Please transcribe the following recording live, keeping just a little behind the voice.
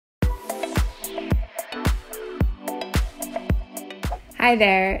Hi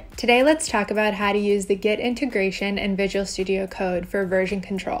there. Today let's talk about how to use the Git integration in Visual Studio Code for version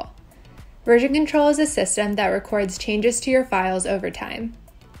control. Version control is a system that records changes to your files over time.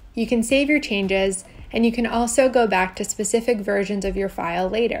 You can save your changes, and you can also go back to specific versions of your file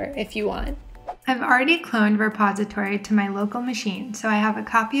later if you want. I've already cloned repository to my local machine, so I have a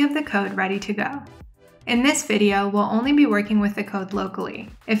copy of the code ready to go. In this video, we'll only be working with the code locally.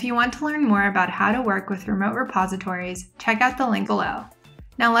 If you want to learn more about how to work with remote repositories, check out the link below.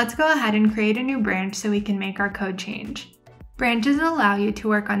 Now let's go ahead and create a new branch so we can make our code change. Branches allow you to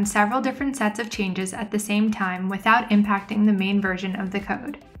work on several different sets of changes at the same time without impacting the main version of the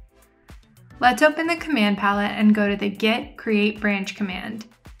code. Let's open the command palette and go to the git create branch command,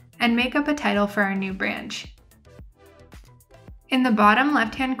 and make up a title for our new branch. In the bottom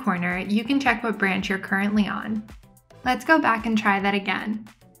left-hand corner, you can check what branch you're currently on. Let's go back and try that again.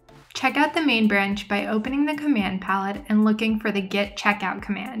 Check out the main branch by opening the command palette and looking for the git checkout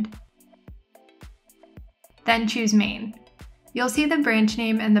command. Then choose main. You'll see the branch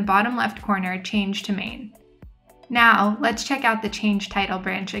name in the bottom left corner change to main. Now, let's check out the change title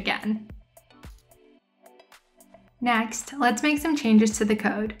branch again. Next, let's make some changes to the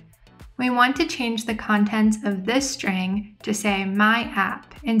code. We want to change the contents of this string to say my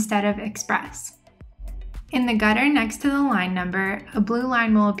app instead of express. In the gutter next to the line number, a blue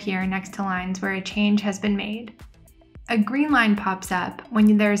line will appear next to lines where a change has been made. A green line pops up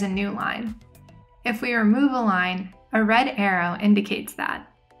when there's a new line. If we remove a line, a red arrow indicates that.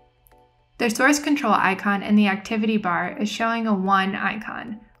 The source control icon in the activity bar is showing a 1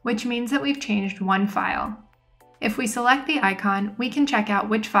 icon, which means that we've changed one file. If we select the icon, we can check out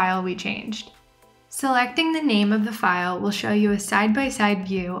which file we changed. Selecting the name of the file will show you a side-by-side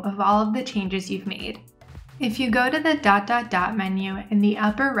view of all of the changes you've made. If you go to the ... menu in the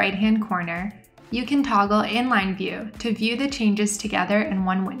upper right-hand corner, you can toggle inline view to view the changes together in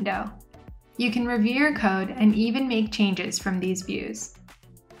one window. You can review your code and even make changes from these views.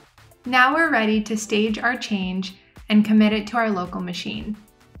 Now we're ready to stage our change and commit it to our local machine.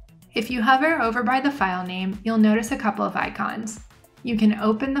 If you hover over by the file name, you'll notice a couple of icons. You can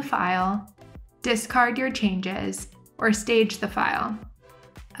open the file, discard your changes, or stage the file.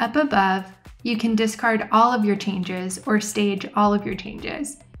 Up above, you can discard all of your changes or stage all of your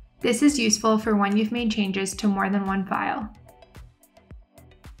changes. This is useful for when you've made changes to more than one file.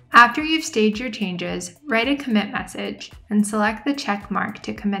 After you've staged your changes, write a commit message and select the check mark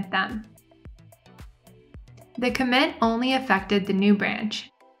to commit them. The commit only affected the new branch.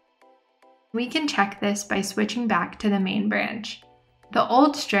 We can check this by switching back to the main branch. The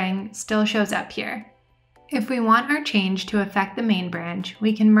old string still shows up here. If we want our change to affect the main branch,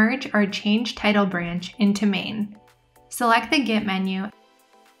 we can merge our change title branch into main. Select the Git menu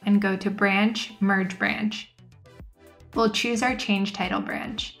and go to Branch, Merge Branch. We'll choose our change title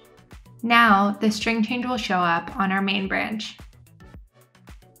branch. Now, the string change will show up on our main branch.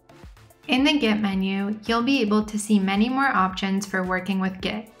 In the Git menu, you'll be able to see many more options for working with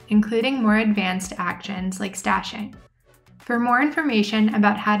Git, including more advanced actions like stashing. For more information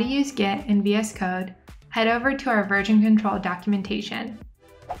about how to use Git in VS Code, head over to our version control documentation.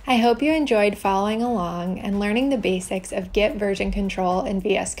 I hope you enjoyed following along and learning the basics of Git version control in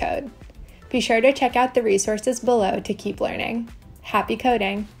VS Code. Be sure to check out the resources below to keep learning. Happy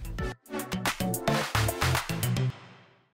coding!